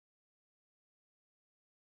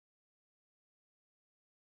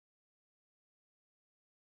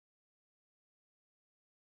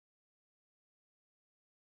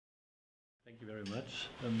Thank you very much.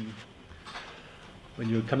 When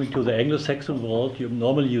you're coming to the Anglo-Saxon world,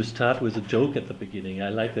 normally you start with a joke at the beginning. I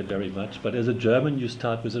like that very much. But as a German, you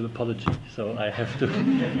start with an apology. So I have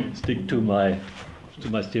to stick to my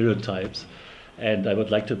stereotypes. And I would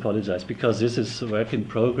like to apologize because this is a work in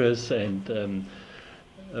progress. And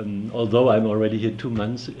although I'm already here 2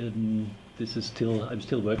 months, I'm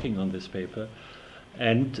still working on this paper.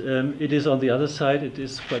 And it is on the other side, it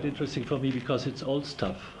is quite interesting for me because it's old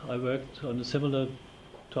stuff. I worked on a similar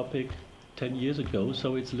topic 10 years ago,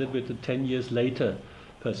 so it's a little bit a 10 years later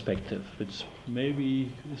perspective, which maybe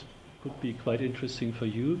could be quite interesting for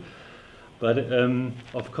you. But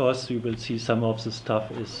of course, you will see some of the stuff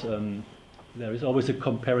is, there is always a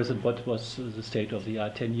comparison, what was the state of the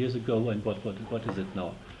art 10 years ago and what is it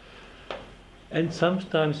now. And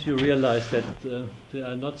sometimes you realize that there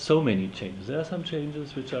are not so many changes. There are some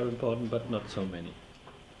changes which are important, but not so many.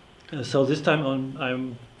 So this time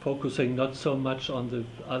I'm focusing not so much on the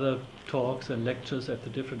other talks and lectures at the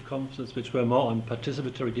different conferences, which were more on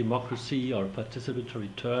participatory democracy or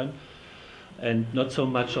participatory turn, and not so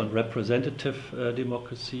much on representative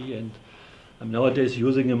democracy. And I'm nowadays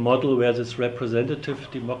using a model where this representative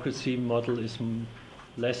democracy model is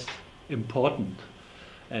less important.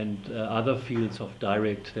 And other fields of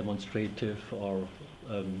direct, demonstrative, or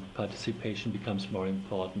participation becomes more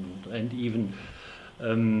important, and even,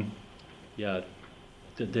 the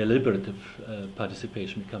deliberative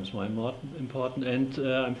participation becomes more important. And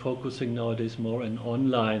I'm focusing nowadays more on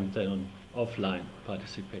online than on offline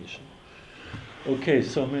participation. Okay,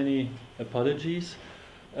 so many apologies.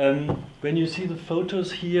 When you see the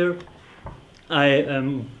photos here,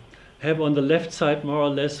 I have on the left side more or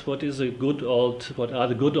less what are the good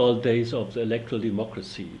old days of the electoral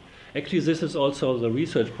democracy. Actually, this is also the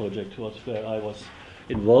research project where I was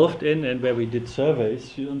involved in and where we did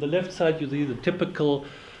surveys. On the left side, you see the typical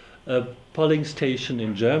polling station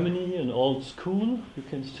in Germany, an old school. You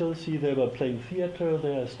can still see they were playing theater.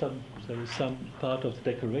 There is some part of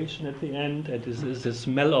the decoration at the end, and is the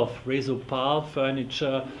smell of réseau par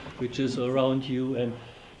furniture which is around you. And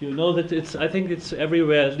you know that I think it's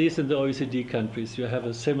everywhere, at least in the OECD countries, you have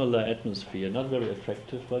a similar atmosphere. Not very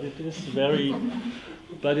attractive, but it is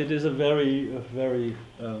a very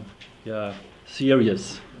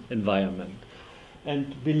serious environment.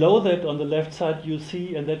 And below that, on the left side, you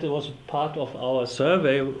see, and that was part of our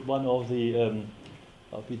survey, one of the,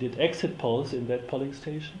 we did exit polls in that polling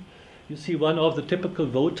station. You see one of the typical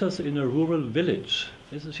voters in a rural village.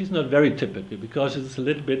 She's not very typical because it's a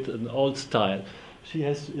little bit an old style. She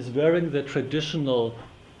is wearing the traditional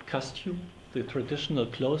costume, the traditional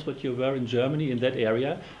clothes what you wear in Germany in that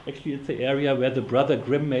area. Actually, it's the area where the brother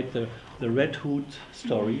Grimm made the red hood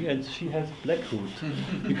story, and she has black hood.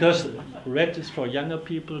 Because red is for younger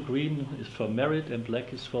people, green is for married, and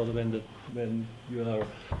black is for when your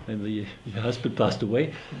husband passed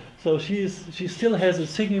away. So she still has a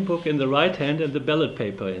singing book in the right hand and the ballot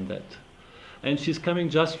paper in that. And she's coming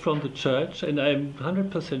just from the church, and I'm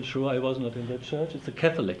 100% sure I was not in that church. It's a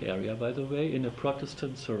Catholic area, by the way, in a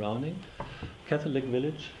Protestant surrounding, Catholic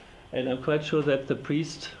village. And I'm quite sure that the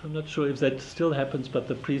priest, I'm not sure if that still happens, but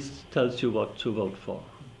the priest tells you what to vote for.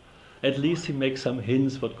 At least he makes some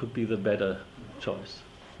hints what could be the better choice.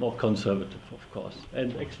 More conservative, of course.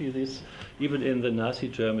 And actually even in the Nazi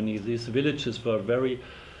Germany, these villages were very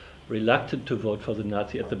reluctant to vote for the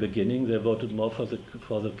Nazi at the beginning. They voted more for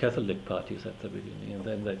the Catholic parties at the beginning, and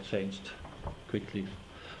then that changed quickly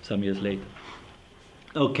some years later.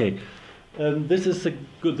 Okay, this is the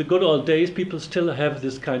good old days. People still have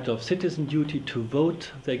this kind of citizen duty to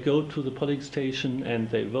vote. They go to the polling station and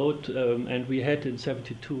they vote, and we had in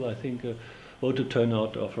 72, I think, a voter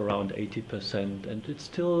turnout of around 80%, and it's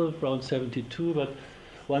still around 72, but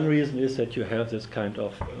one reason is that you have this kind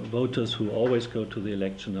of voters who always go to the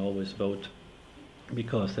election, always vote,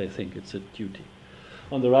 because they think it's a duty.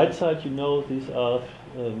 On the right side, you know, there's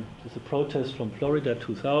a protest from Florida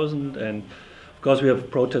 2000, and of course we have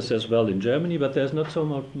protests as well in Germany, but there's not so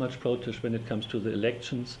much protest when it comes to the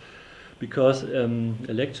elections, because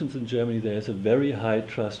elections in Germany, there's a very high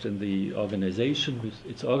trust in the organization.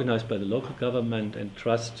 It's organized by the local government, and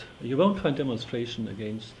trust. You won't find demonstration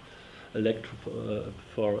against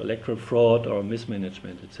for electoral fraud or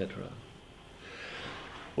mismanagement, etc.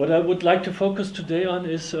 What I would like to focus today on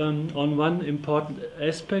is on one important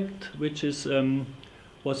aspect, which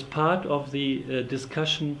was part of the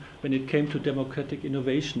discussion when it came to democratic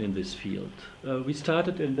innovation in this field. We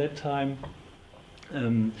started in that time.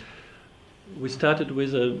 We started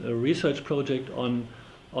with a research project on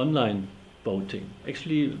online voting.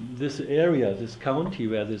 Actually, this area, this county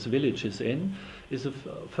where this village is in, is the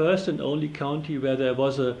first and only county where there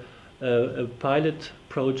was a a pilot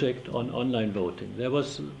project on online voting. There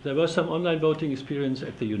was some online voting experience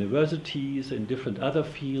at the universities in different other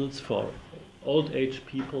fields for old age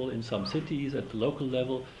people in some cities at the local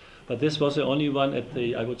level, but this was the only one at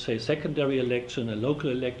the, I would say, secondary election, a local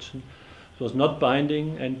election. It was not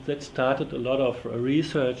binding, and that started a lot of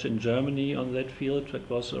research in Germany on that field. That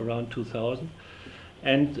was around 2000.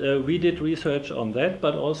 And we did research on that,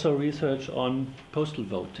 but also research on postal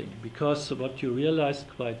voting, because what you realized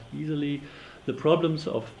quite easily, the problems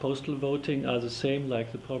of postal voting are the same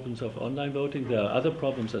like the problems of online voting. There are other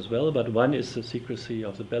problems as well, but one is the secrecy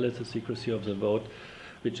of the ballot, the secrecy of the vote,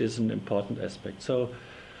 which is an important aspect. So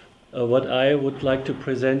what I would like to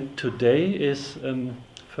present today is,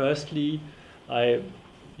 firstly,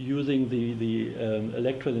 using the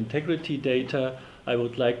electoral integrity data, I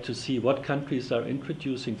would like to see what countries are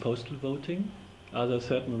introducing postal voting. Are there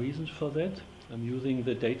certain reasons for that? I'm using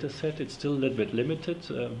the data set. It's still a little bit limited.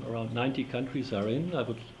 Around 90 countries are in.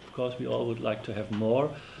 Of course, we all would like to have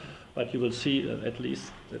more, but you will see at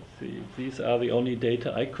least that these are the only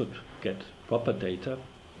data I could get, proper data.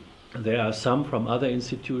 There are some from other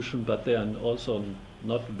institutions, but they are also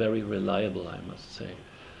not very reliable, I must say.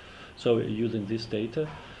 So using this data.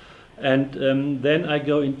 And then I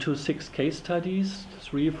go into 6 case studies,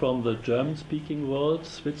 3 from the German-speaking world,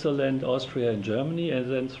 Switzerland, Austria, and Germany, and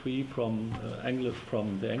then 3 from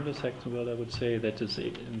the Anglo-Saxon world, I would say, that is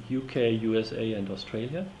in UK, USA, and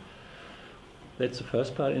Australia. That's the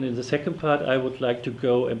first part. And in the second part, I would like to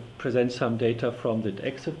go and present some data from the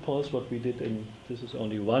exit polls, what we did in, this is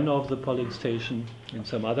only one of the polling stations, in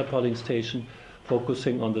some other polling station,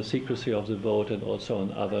 focusing on the secrecy of the vote and also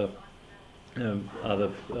on other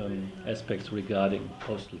aspects regarding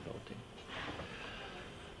postal voting.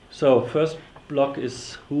 So first block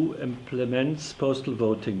is who implements postal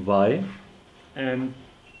voting, why, and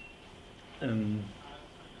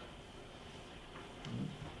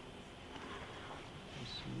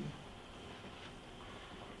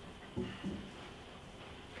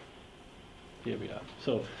here we are.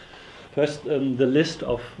 So first, the list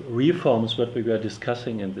of reforms that we were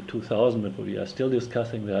discussing in the 2000s, but we are still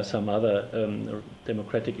discussing. There are some other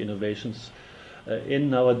democratic innovations in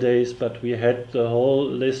nowadays, but we had the whole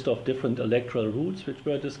list of different electoral routes which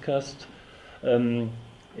were discussed in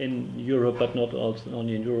Europe, but not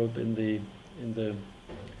only in Europe, in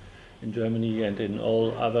Germany and in a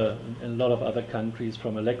lot of other countries,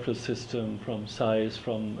 from electoral system, from size,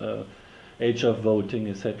 from age of voting,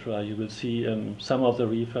 etc. You will see some of the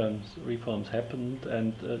reforms happened,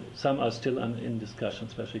 and some are still in discussion,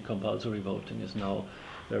 especially compulsory voting is now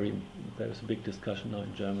there is a big discussion now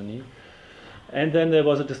in Germany. And then there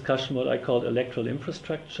was a discussion what I called electoral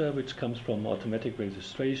infrastructure, which comes from automatic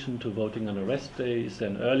registration to voting on arrest days,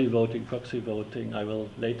 then early voting, proxy voting.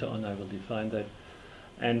 Later on I will define that.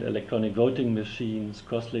 And electronic voting machines,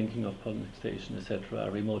 cross-linking of polling stations, etc.,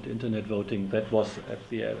 remote internet voting. That was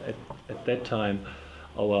at that time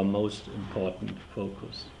our most important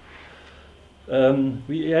focus.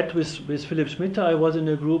 We had with Philipp Schmitter, I was in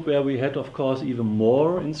a group where we had, of course, even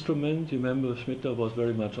more instruments. You remember Schmitter was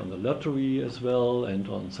very much on the lottery as well, and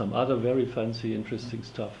on some other very fancy, interesting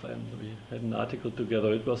stuff. And we had an article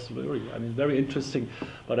together. It was very interesting.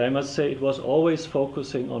 But I must say it was always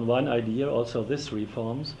focusing on one idea, also this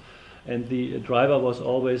reforms. And the driver was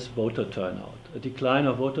always voter turnout. A decline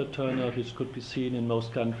of voter turnout, which could be seen in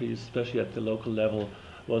most countries, especially at the local level,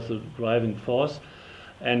 was the driving force.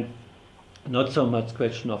 And not so much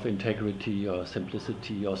question of integrity or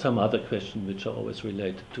simplicity or some other question which are always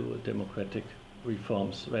related to democratic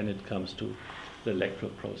reforms when it comes to the electoral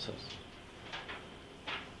process.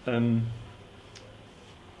 When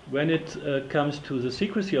it comes to the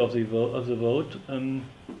secrecy of the vote,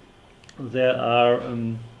 there are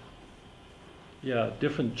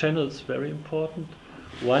different channels very important.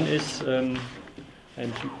 One is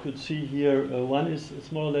and you could see here, one is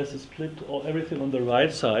more or less a split, or everything on the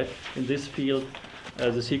right side. In this field,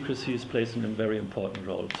 the secrecy is playing a very important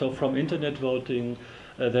role. So from internet voting,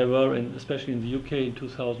 there were, especially in the UK in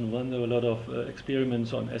 2001, there were a lot of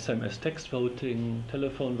experiments on SMS text voting,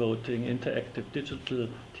 telephone voting, interactive digital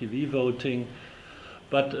TV voting,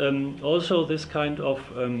 but also this kind of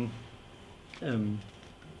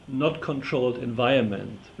not controlled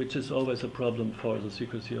environment, which is always a problem for the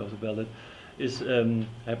secrecy of the ballot, is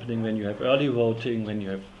happening when you have early voting, when you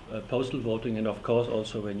have postal voting, and of course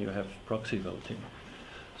also when you have proxy voting.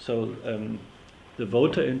 So the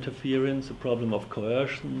voter interference, the problem of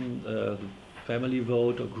coercion, the family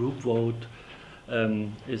vote or group vote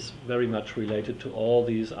is very much related to all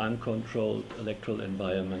these uncontrolled electoral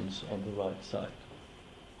environments on the right side.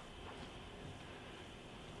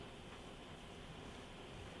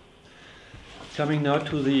 Coming now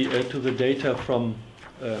to the data from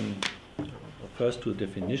first to the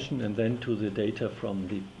definition and then to the data from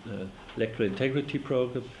the electoral integrity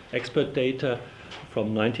program, expert data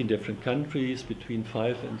from 19 different countries, between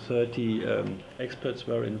 5 and 30 experts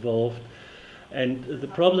were involved. And the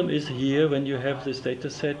problem is here, when you have this data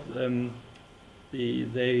set,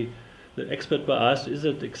 the expert were asked, is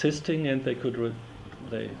it existing? And they could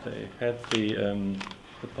they had the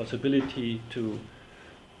possibility to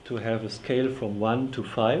have a scale from 1 to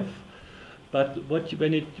 5. But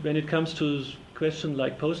when it comes to questions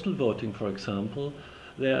like postal voting, for example,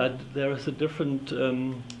 there is a different.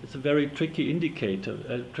 It's a very tricky indicator,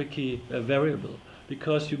 a tricky variable,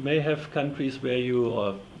 because you may have countries where you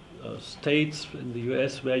or states in the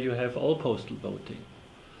U.S. where you have all postal voting,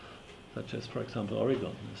 such as, for example,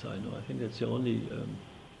 Oregon, as I know. I think that's the only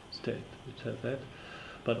state which have that.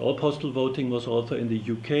 But all postal voting was also in the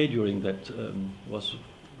UK during that was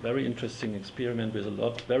very interesting experiment with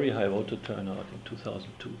a very high voter turnout in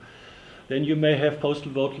 2002. Then you may have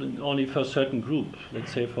postal voting only for a certain group,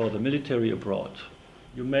 let's say for the military abroad.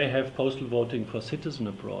 You may have postal voting for citizen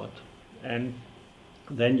abroad, and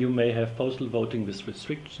then you may have postal voting with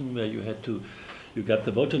restriction, where you got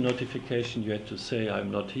the voter notification, you had to say, I'm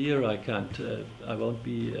not here, I can't, I won't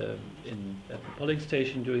be at the polling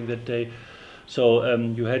station during that day. So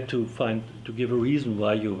you had to give a reason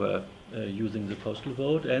why you were using the postal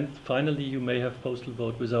vote. And finally, you may have postal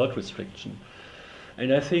vote without restriction.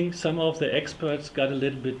 And I think some of the experts got a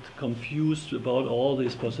little bit confused about all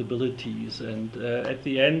these possibilities. And at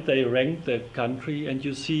the end, they ranked the country, and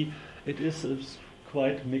you see it is a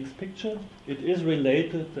quite mixed picture. It is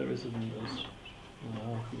related. There is you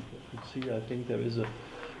could see, I think there is a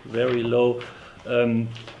very low, not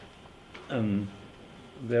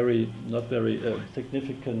very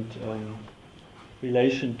significant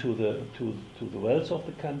relation to the wealth of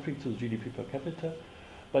the country, to the GDP per capita.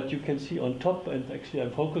 But you can see on top, and actually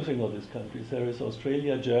I'm focusing on these countries, there is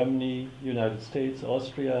Australia, Germany, United States,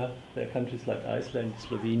 Austria, there are countries like Iceland,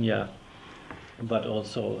 Slovenia, but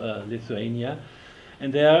also Lithuania.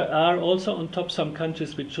 And there are also on top some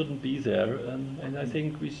countries which shouldn't be there. And I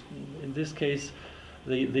think in this case,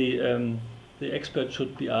 the expert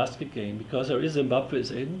should be asked again, because there is Zimbabwe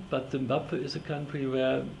is in, but Zimbabwe is a country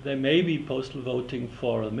where there may be postal voting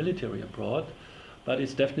for the military abroad, but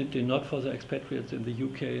it's definitely not for the expatriates in the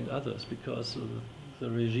UK and others, because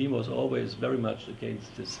the regime was always very much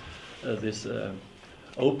against this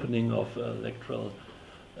opening of electoral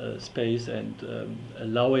space and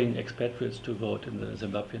allowing expatriates to vote in the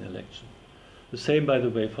Zimbabwean election. The same, by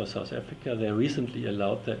the way, for South Africa. They recently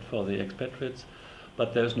allowed that for the expatriates,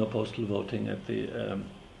 but there's no postal voting at the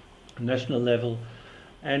national level.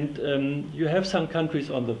 And you have some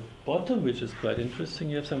countries on the bottom, which is quite interesting.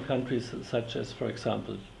 You have some countries such as, for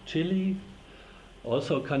example, Chile,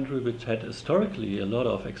 also a country which had historically a lot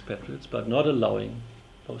of expatriates, but not allowing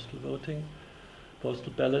postal voting,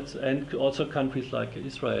 postal ballots, and also countries like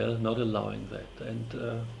Israel not allowing that.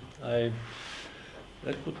 And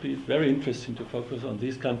that would be very interesting to focus on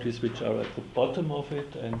these countries which are at the bottom of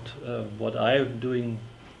it. And what I'm doing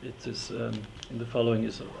in the following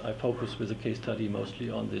is I focus with a case study mostly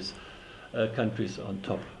on these countries on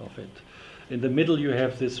top of it. In the middle you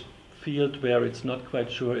have this field where it's not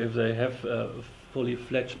quite sure if they have fully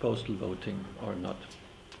fledged postal voting or not.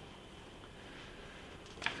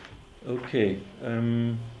 Okay.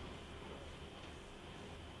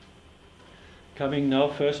 Coming now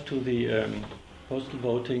first to the postal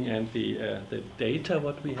voting and the data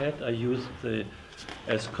what we had. I used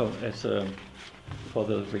for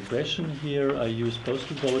the regression here, I use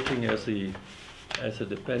postal voting as a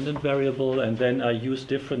dependent variable, and then I use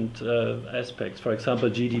different aspects. For example,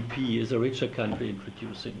 GDP is a richer country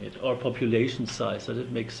introducing it, or population size, that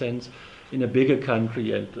it makes sense in a bigger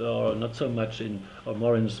country or not so much or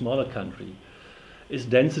more in a smaller country. Is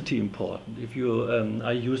density important? If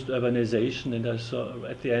I used urbanization, and I saw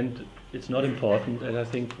at the end it's not important, and I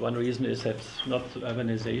think one reason is that it's not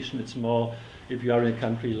urbanization, it's more if you are in a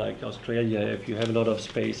country like Australia, if you have a lot of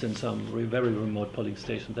space and some very remote polling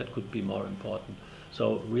station, that could be more important.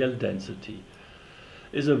 So real density.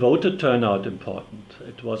 Is a voter turnout important?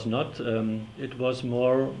 It was not, it was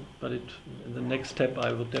more, but in the next step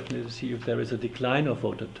I would definitely see if there is a decline of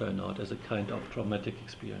voter turnout as a kind of traumatic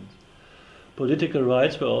experience. Political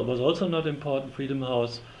rights was also not important. Freedom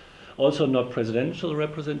House, also not presidential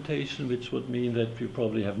representation, which would mean that you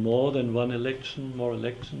probably have more than one election, more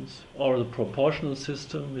elections, or the proportional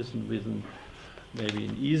system with maybe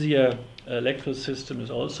an easier electoral system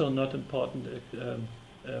is also not important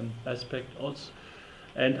aspect. Also,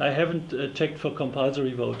 And I haven't checked for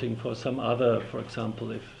compulsory voting for some other, for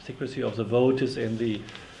example, if secrecy of the vote is in the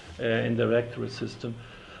electoral system.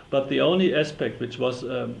 But the only aspect which was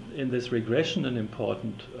in this regression an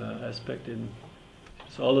important aspect in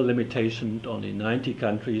all the limitation, only 90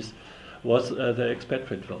 countries, was the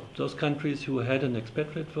expatriate vote. Those countries who had an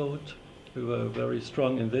expatriate vote, who were very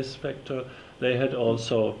strong in this factor, they had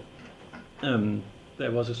also,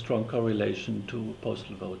 there was a strong correlation to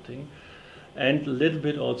postal voting. And a little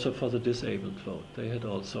bit also for the disabled vote. They had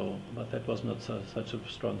also, but that was not such a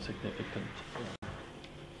strong, significant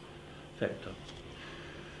factor.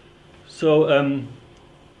 So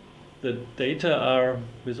the data are,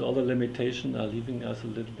 with all the limitation, are leaving us a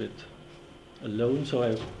little bit alone. So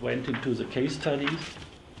I went into the case studies.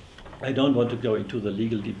 I don't want to go into the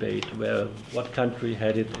legal debate where what country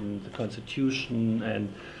had it in the constitution,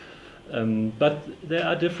 and but there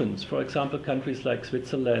are differences. For example, countries like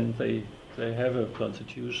Switzerland, they have a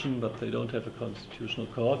constitution, but they don't have a constitutional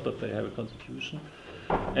court, but they have a constitution.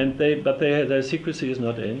 And their secrecy is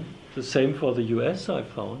not in. The same for the US, I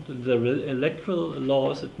found. In the electoral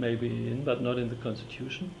laws it may be in, but not in the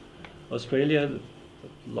constitution. Australia,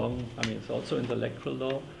 it's also in the electoral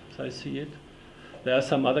law, as I see it. There are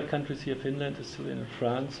some other countries here, Finland is still in,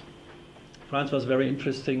 France. France was very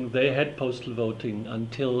interesting. They had postal voting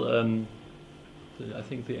until I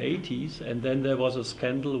think the 80s, and then there was a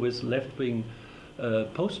scandal with left-wing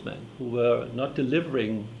postmen who were not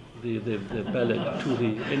delivering the ballot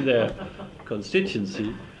in their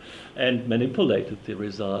constituency and manipulated the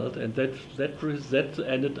result, and that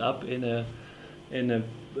ended up in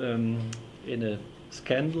a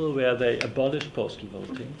scandal where they abolished postal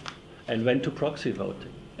voting and went to proxy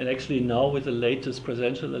voting. And actually now with the latest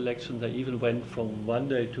presidential election, they even went from one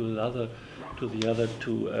day to the other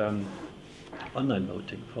to online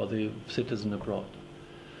voting for the citizen abroad.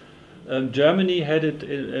 Germany had it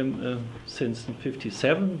since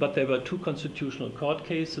 1957, but there were two constitutional court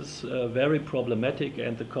cases, very problematic,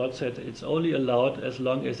 and the court said it's only allowed as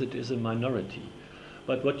long as it is a minority.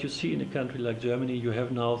 But what you see in a country like Germany, you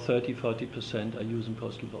have now 30–40% are using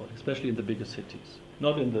postal voting, especially in the bigger cities.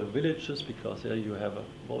 Not in the villages, because there you have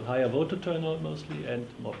a higher voter turnout mostly and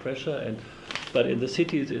more pressure, but in the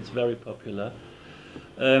cities it's very popular.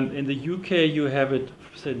 In the UK, you have it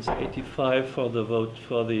since '85 for the vote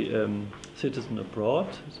for the citizen abroad,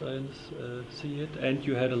 as I see it, and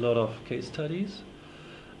you had a lot of case studies.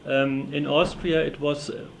 In Austria, it was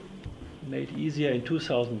made easier in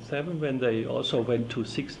 2007 when they also went to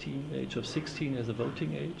age of 16 as a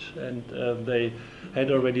voting age, and they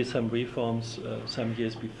had already some reforms some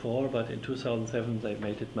years before, but in 2007 they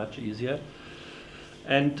made it much easier.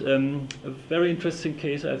 And a very interesting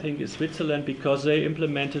case, I think, is Switzerland, because they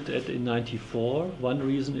implemented it in '94. One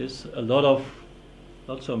reason is not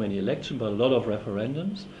so many elections, but a lot of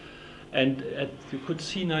referendums. And you could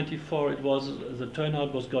see '94, the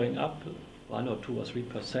turnout was going up 1 or 2 or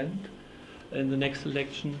 3% in the next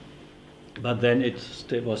election, but then it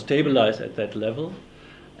was stabilized at that level.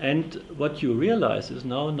 And what you realize is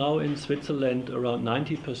now in Switzerland, around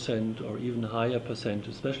 90% or even higher percent,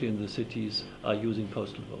 especially in the cities, are using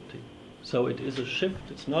postal voting. So it is a shift.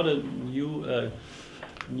 It's not a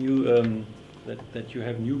that you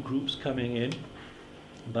have new groups coming in,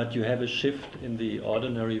 but you have a shift in the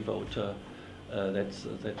ordinary voter. That's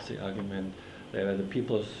the argument. Where the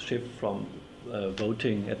people shift from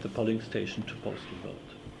voting at the polling station to postal vote.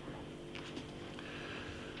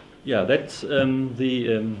 Yeah, that's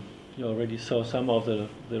you already saw some of the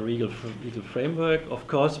legal framework. Of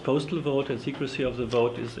course, postal vote and secrecy of the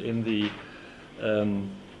vote is in the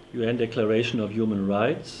UN Declaration of Human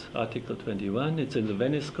Rights, Article 21. It's in the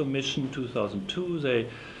Venice Commission, 2002.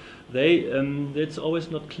 It's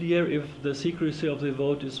always not clear if the secrecy of the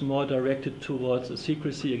vote is more directed towards a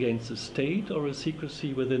secrecy against the state or a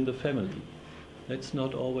secrecy within the family. That's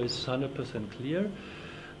not always 100% clear.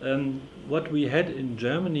 What we had in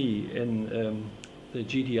Germany in the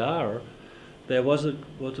GDR, there was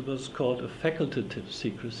what was called a facultative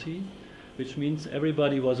secrecy, which means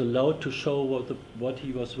everybody was allowed to show what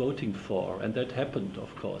he was voting for, and that happened,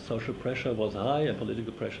 of course. Social pressure was high and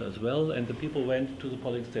political pressure as well, and the people went to the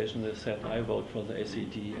polling station. They said, "I vote for the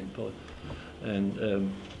SED,"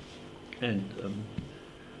 and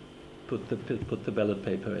put the ballot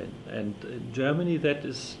paper in. And in Germany that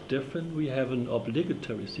is different. We have an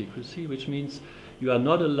obligatory secrecy, which means you are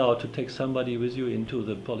not allowed to take somebody with you into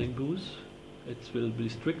the polling booth. It will be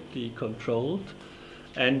strictly controlled.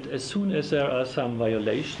 And as soon as there are some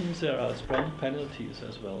violations, there are strong penalties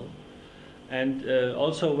as well. And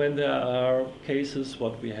also when there are cases,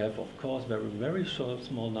 what we have, of course, very short,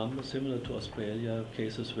 small numbers, similar to Australia,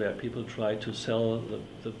 cases where people try to sell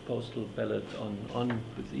the postal ballot on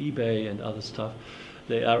with eBay and other stuff,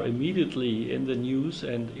 they are immediately in the news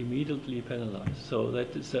and immediately penalized. So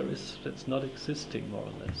that's not existing, more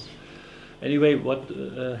or less. Anyway, what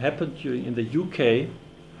happened in the UK,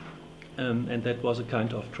 and that was a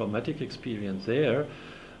kind of traumatic experience there,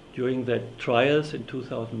 during the trials in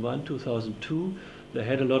 2001, 2002, they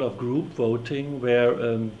had a lot of group voting where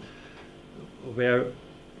in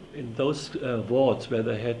those wards where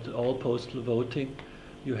they had all postal voting,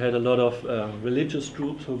 you had a lot of religious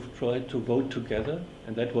groups who tried to vote together,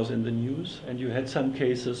 and that was in the news. And you had some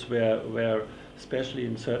cases where especially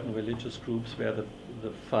in certain religious groups, where the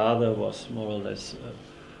father was more or less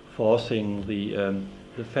forcing the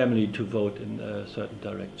family to vote in certain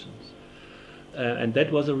directions. And that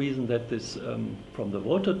was a reason that this, from the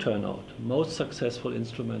voter turnout, most successful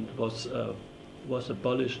instrument was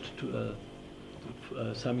abolished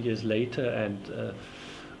some years later, and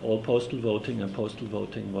all postal voting is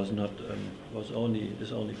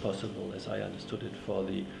only possible, as I understood it, for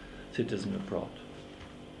the citizen abroad.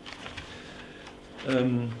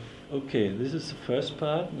 Okay, this is the first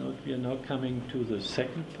part. Now we are now coming to the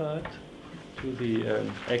second part, to the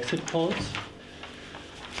exit polls.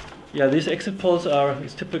 Yeah, these exit polls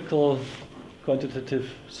is typical quantitative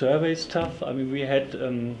survey stuff. I mean, we had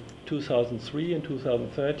 2003 and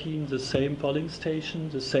 2013 the same polling station,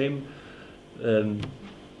 the same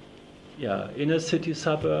inner city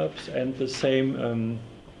suburbs, and the same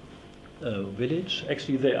village.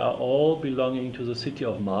 Actually, they are all belonging to the city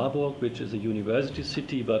of Marburg, which is a university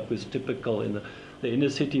city, but with typical the inner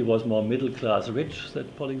city was more middle class rich,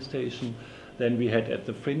 that polling station. Then we had at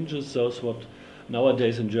the fringes those what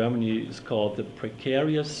nowadays in Germany is called the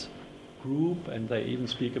precarious group, and they even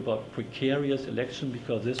speak about precarious election,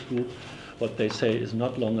 because this group, what they say, is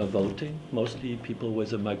not longer voting. Mostly people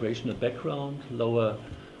with a migrational background, lot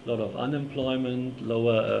of unemployment,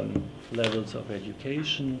 lower levels of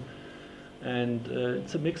education, and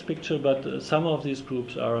it's a mixed picture. But some of these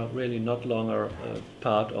groups are really not longer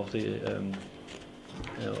part of the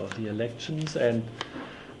elections, and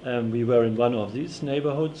we were in one of these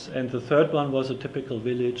neighborhoods. And the third one was a typical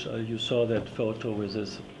village. You saw that photo with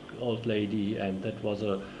this old lady, and that was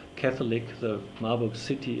a Catholic. The Marburg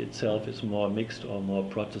city itself is more mixed or more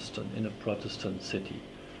Protestant, in a Protestant city.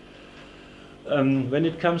 When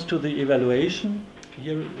it comes to the evaluation,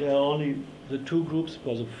 here there are only the two groups,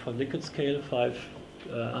 because for Likert scale, 5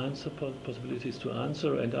 possibilities to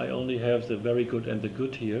answer, and I only have the very good and the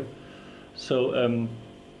good here. So,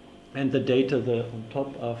 and the data on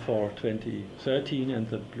top are for 2013, and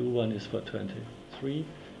the blue one is for 2003.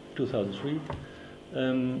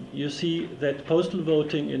 You see that postal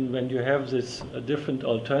voting, when you have this different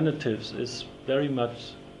alternatives, is very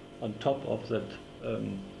much on top of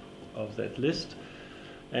that list,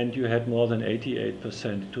 and you had more than 88%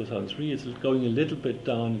 in 2003. It's going a little bit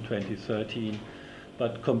down in 2013,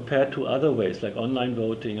 but compared to other ways like online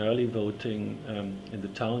voting, early voting, in the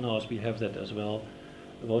townhouse, we have that as well.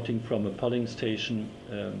 Voting from a polling station,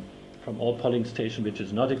 from all polling station, which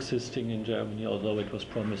is not existing in Germany, although it was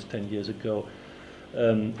promised 10 years ago.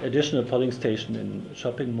 Additional polling station in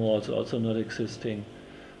shopping malls, also not existing.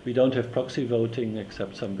 We don't have proxy voting,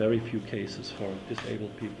 except some very few cases for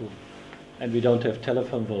disabled people. And we don't have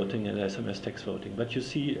telephone voting and SMS text voting. But you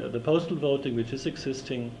see, the postal voting, which is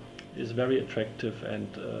existing, is very attractive, and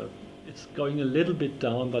it's going a little bit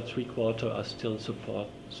down, but 3/4 are still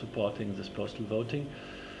supporting this postal voting.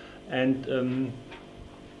 And a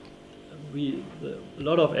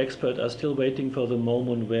lot of experts are still waiting for the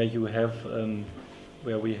moment where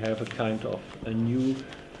we have a kind of a new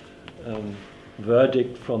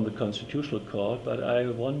verdict from the Constitutional Court. But I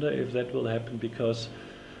wonder if that will happen, because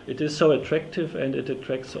it is so attractive, and it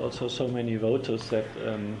attracts also so many voters that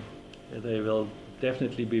they will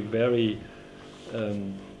definitely be very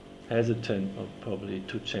hesitant probably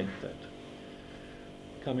to change that.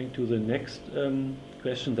 Coming to the next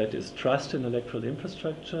question, that is trust in electoral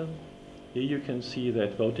infrastructure. Here you can see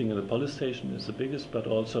that voting in the polling station is the biggest, but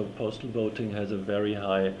also postal voting has a very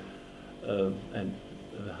high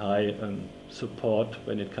support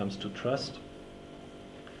when it comes to trust.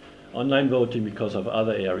 Online voting, because of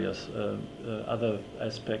other areas, other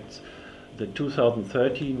aspects. The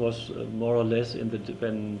 2013 was more or less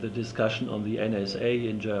when the discussion on the NSA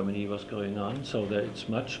in Germany was going on, so that it's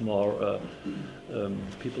much more,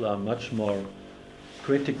 people are much more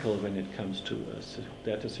critical when it comes to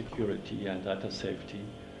data security and data safety.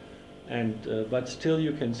 And but still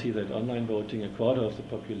you can see that online voting, 1/4 of the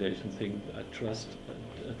population think trust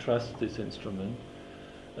trust this instrument.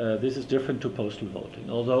 This is different to postal voting.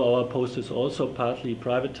 Although our post is also partly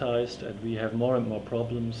privatized, and we have more and more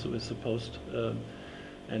problems with the post,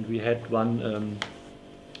 and we had one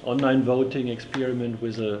online voting experiment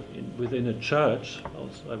within a church.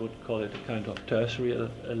 Also, I would call it a kind of tertiary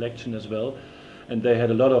election as well, and they had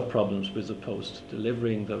a lot of problems with the post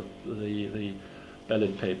delivering the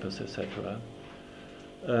ballot papers, etc.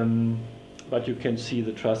 But you can see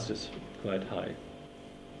the trust is quite high.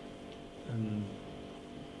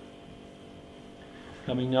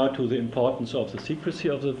 Coming now to the importance of the secrecy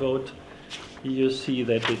of the vote, here you see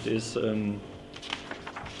that it is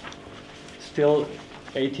still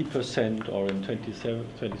 80%, or in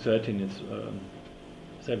 2013 it's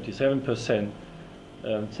 77%,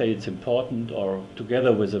 say it's important, or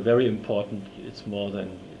together with a very important, it's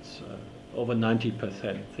over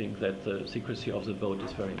 90% think that the secrecy of the vote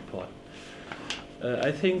is very important.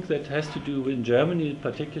 I think that has to do in Germany in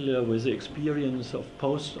particular with the experience of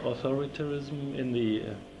post-authoritarianism in the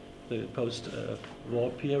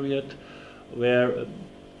post-war period, where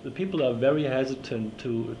the people are very hesitant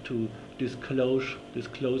to disclose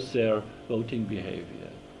their voting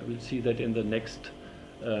behavior. We'll see that in the next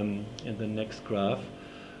graph.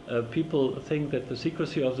 People think that the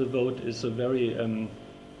secrecy of the vote is very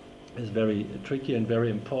tricky and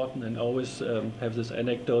very important, and always have this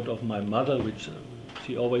anecdote of my mother, which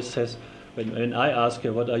she always says, when I ask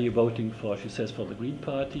her, what are you voting for? She says for the Green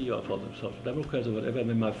Party or for the Social Democrats or whatever.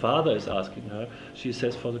 When my father is asking her, she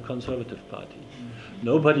says for the Conservative Party.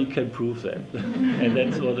 Nobody can prove that. And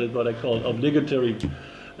that's what I call obligatory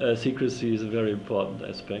secrecy is a very important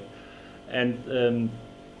aspect. And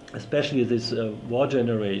especially this war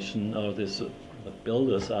generation, or this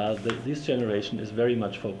builders are, this generation is very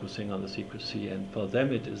much focusing on the secrecy, and for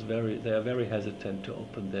them it is they are very hesitant to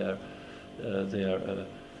open their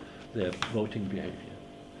voting behavior.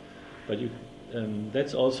 But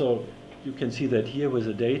that's also, you can see that here with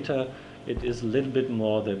the data, it is a little bit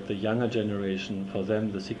more that the younger generation, for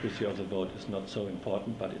them the secrecy of the vote is not so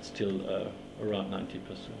important, but it's still around 90%.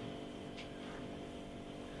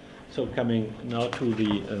 So coming now to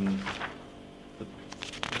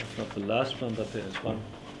that's not the last one, but there is one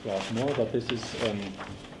graph more, but this is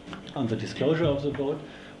on the disclosure of the vote.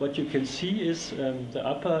 What you can see is the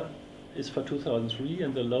upper is for 2003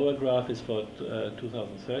 and the lower graph is for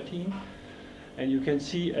 2013. And you can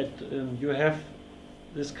see you have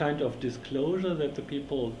this kind of disclosure that the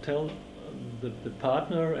people tell the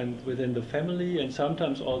partner and within the family, and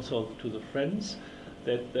sometimes also to the friends,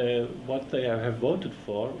 that what they have voted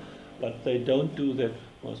for, but they don't do that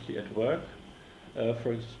mostly at work.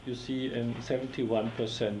 You see,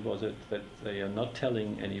 71% was it that they are not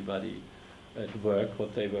telling anybody at work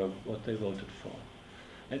what they voted for.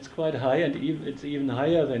 It's quite high, and it's even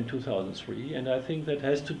higher than 2003. And I think that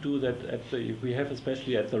has to do that we have,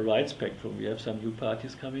 especially at the right spectrum, we have some new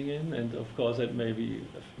parties coming in, and of course that may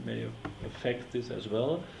affect this as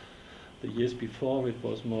well. The years before it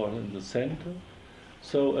was more in the center.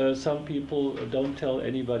 So some people don't tell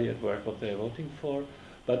anybody at work what they're voting for.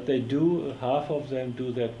 But they do, half of them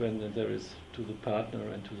do that when there is to the partner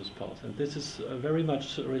and to the spouse. And this is very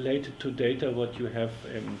much related to data what you have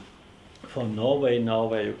for Norway now,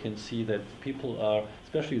 where you can see that people are,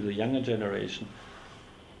 especially the younger generation,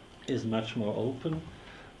 is much more open.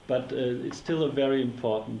 But it's still very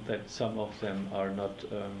important that some of them are not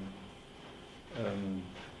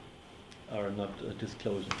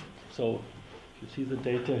disclosing. So you see the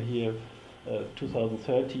data here,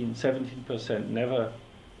 2013, 17% never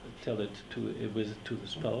tell it to the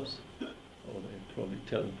spouse, or they probably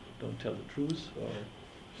don't tell the truth or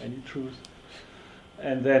any truth.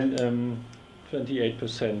 And then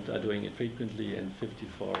 28% are doing it frequently, and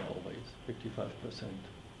 54 always, 55%,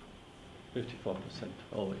 54%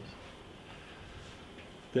 always.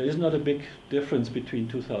 There is not a big difference between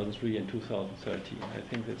 2003 and 2013. I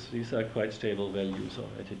think these are quite stable values or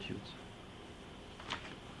attitudes.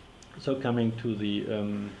 So coming to the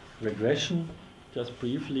regression, just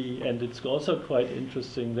briefly, and it's also quite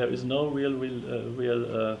interesting. There is no real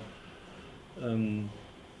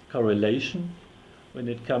correlation when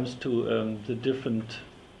it comes to the different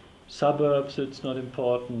suburbs. It's not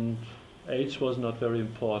important. Age was not very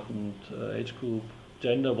important. Age group,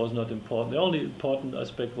 gender was not important. The only important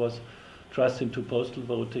aspect was trust into postal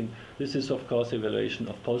voting. This is, of course, evaluation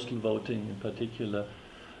of postal voting in particular,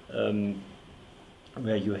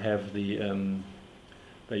 where you have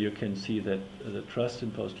where you can see that the trust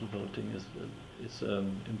in postal voting is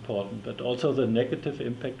important, but also the negative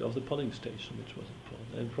impact of the polling station, which was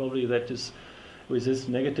important. And probably that is, with this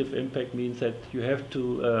negative impact, means that you have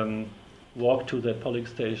to walk to that polling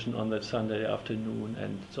station on that Sunday afternoon,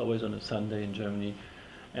 and it's always on a Sunday in Germany,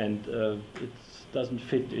 and it doesn't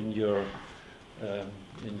fit in your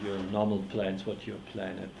normal plans what you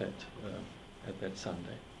plan at that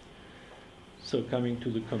Sunday. So coming to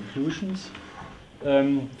the conclusions,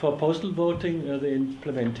 for postal voting, the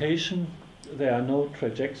implementation, there are no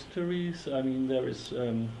trajectories. I mean, there is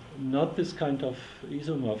not this kind of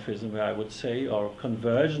isomorphism, I would say, or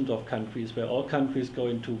convergence of countries where all countries go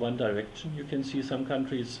into one direction. You can see some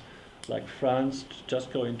countries like France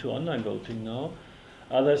just go into online voting now.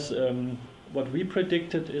 Others, what we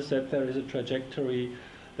predicted is that there is a trajectory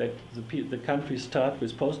that the countries start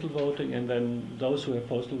with postal voting, and then those who have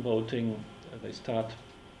postal voting, they start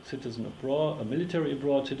citizen abroad, military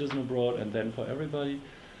abroad, citizen abroad, and then for everybody.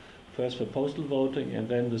 First for postal voting, and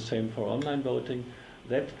then the same for online voting.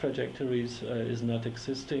 That trajectory is not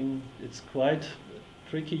existing. It's quite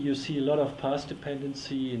tricky. You see a lot of path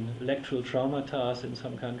dependency in electoral traumata in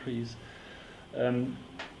some countries.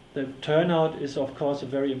 The turnout is, of course, a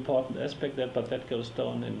very important aspect, but that goes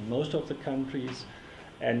down in most of the countries.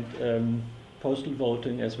 And postal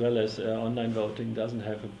voting as well as online voting doesn't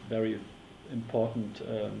have a very important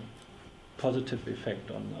positive effect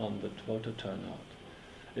on the voter turnout,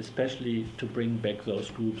 especially to bring back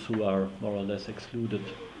those groups who are more or less excluded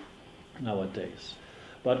nowadays.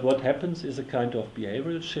 But what happens is a kind of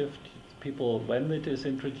behavioral shift. People, when it is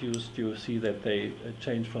introduced, you see that they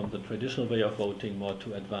change from the traditional way of voting more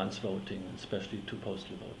to advanced voting, especially to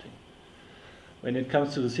postal voting. When it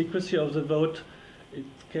comes to the secrecy of the vote, it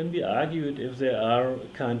can be argued if there are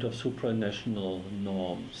kind of supranational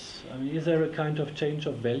norms. I mean, is there a kind of change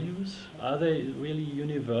of values? Are they really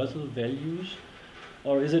universal values?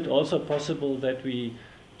 Or is it also possible that we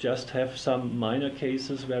just have some minor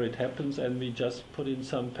cases where it happens and we just put in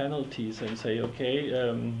some penalties and say, okay,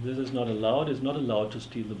 this is not allowed, it's not allowed to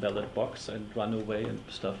steal the ballot box and run away and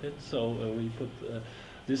stuff it. So we put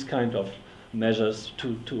this kind of measures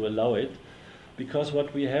to allow it. Because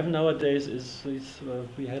what we have nowadays is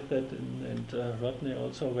we had that, and Rodney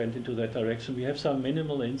also went into that direction. We have some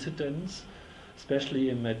minimal incidents, especially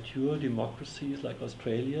in mature democracies like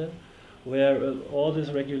Australia, where all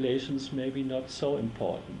these regulations may be not so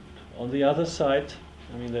important. On the other side,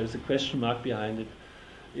 I mean, there's a question mark behind it.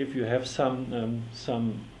 If you have some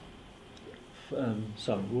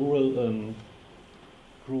rural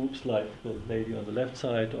groups like the lady on the left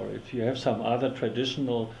side, or if you have some other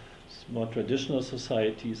more traditional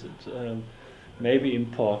societies, it may be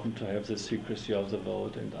important to have the secrecy of the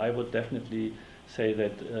vote. And I would definitely say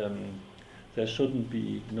that there shouldn't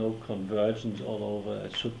be no convergence all over.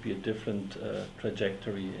 It should be a different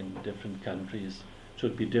trajectory in different countries. It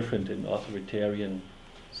should be different in authoritarian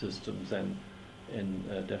systems and in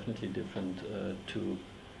definitely different to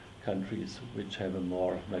countries which have a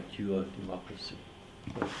more mature democracy.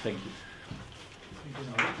 So, thank you.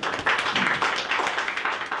 Thank you.